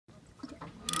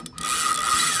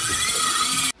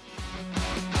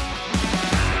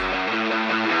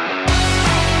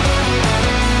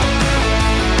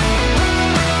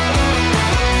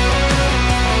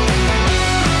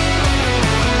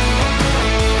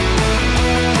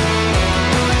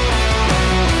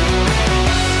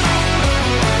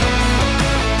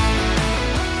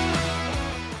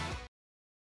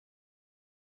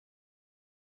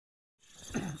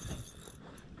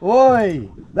Oi,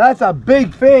 that's a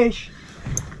big fish.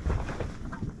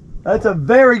 That's a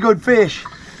very good fish.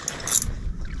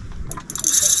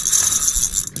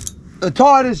 The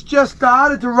tide has just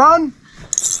started to run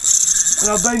and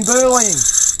I've been burleying.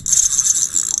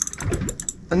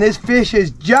 And this fish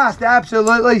has just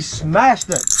absolutely smashed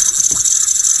it.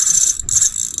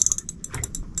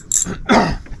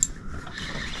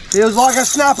 Feels like a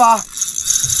snapper.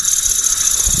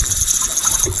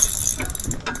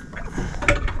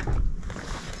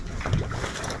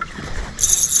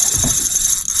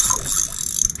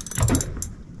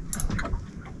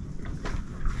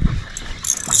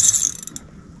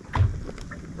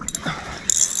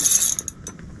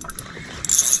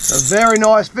 A very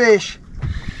nice fish.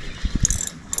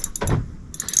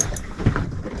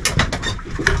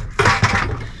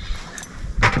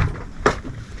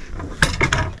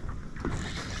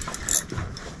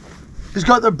 Just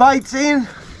got the baits in,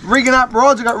 rigging up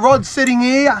rods. I've got rods sitting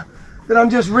here that I'm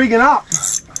just rigging up.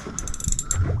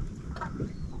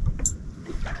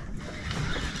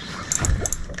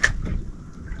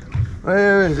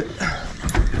 Where is it?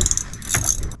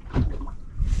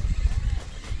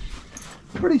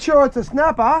 Pretty sure it's a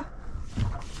snapper.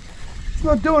 It's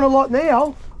not doing a lot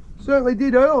now. Certainly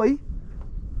did early.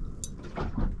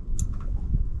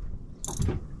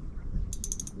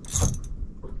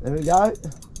 There we go.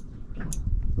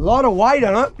 A lot of weight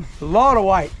on it. A lot of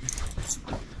weight.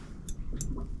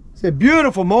 It's a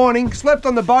beautiful morning. Slept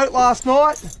on the boat last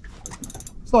night.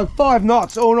 It's like 5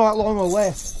 knots all night long or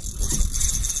less.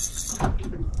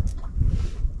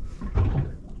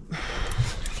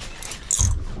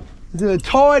 The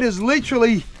tide is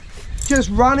literally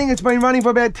just running. It's been running for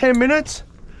about 10 minutes.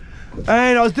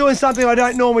 And I was doing something I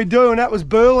don't normally do, and that was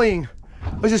burleying.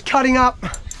 I was just cutting up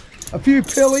a few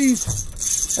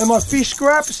pillies and my fish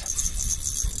scraps.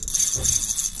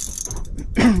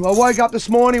 I woke up this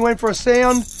morning, went for a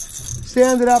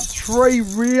sounded up 3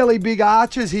 really big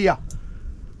arches here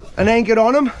and anchored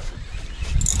on them.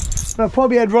 And I've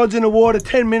probably had rods in the water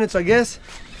 10 minutes, I guess.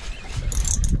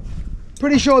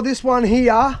 Pretty sure this one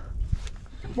here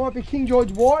might be King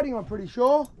George Whiting, I'm pretty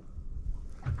sure.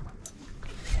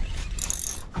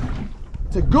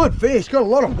 It's a good fish, got a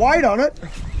lot of weight on it.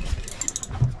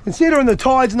 Considering the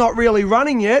tide's not really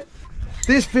running yet,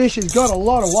 this fish has got a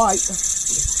lot of weight.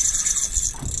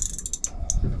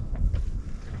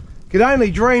 Could only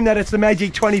dream that it's the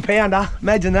magic 20 pounder.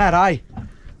 Imagine that, eh?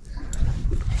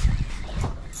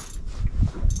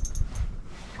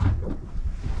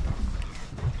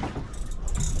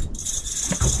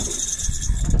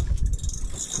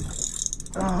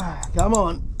 Come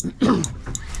on.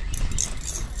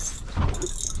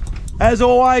 As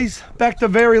always, back to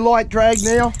very light drag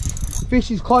now. Fish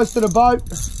is close to the boat.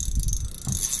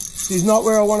 She's not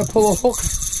where I want to pull a hook.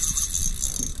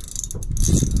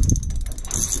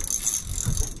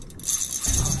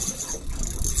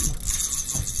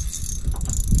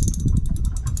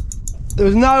 There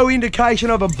was no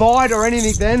indication of a bite or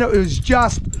anything then. It was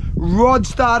just rod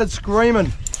started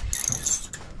screaming.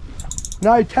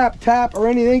 No tap tap or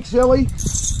anything silly,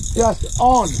 just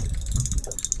on.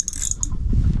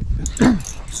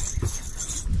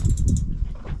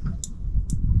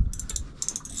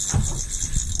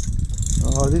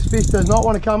 Oh, this fish does not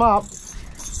want to come up.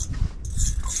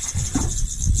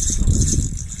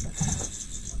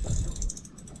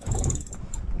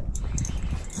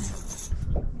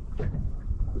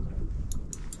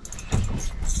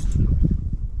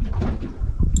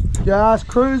 Just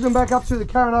cruising back up to the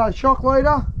Carinata shock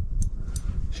leader.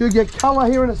 Should get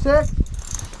colour here in a sec.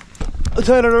 I'll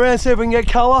turn it around, see if we can get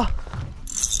colour.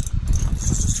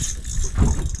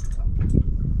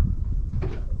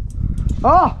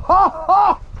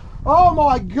 Oh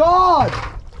my God!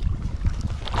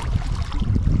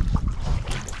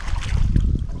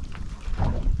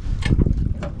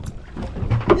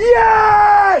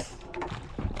 Yes!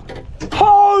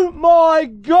 Oh my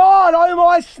God! Oh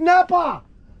my snapper!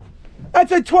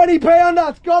 That's a 20 pounder,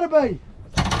 it's gotta be.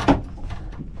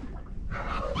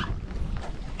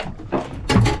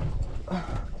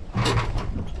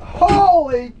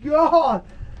 Holy God.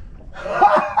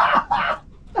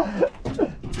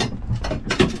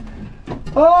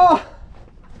 Oh.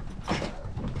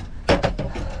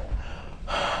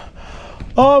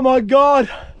 Oh my God.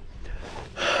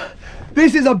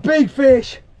 This is a big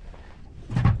fish.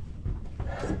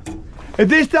 If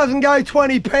this doesn't go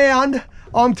 20 pound,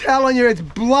 I'm telling you, it's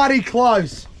bloody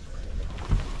close.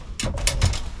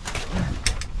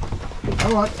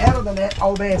 Come on, out of the net,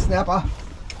 old man snapper.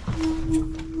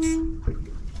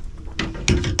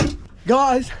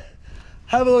 Guys,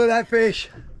 have a look at that fish.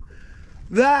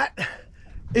 That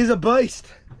is a beast.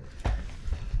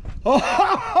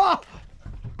 Oh,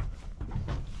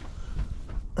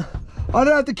 I don't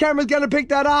know if the camera's going to pick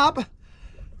that up.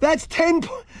 That's 10,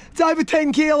 it's over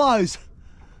 10 kilos.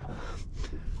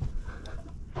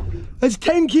 It's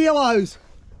 10 kilos.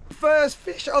 First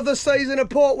fish of the season at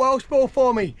Port Welshpool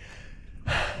for me.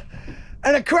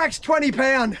 And it cracks 20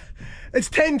 pound. It's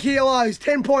 10 kilos,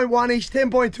 10.1-ish,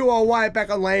 10.2, I'll weigh it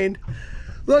back on land.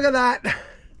 Look at that.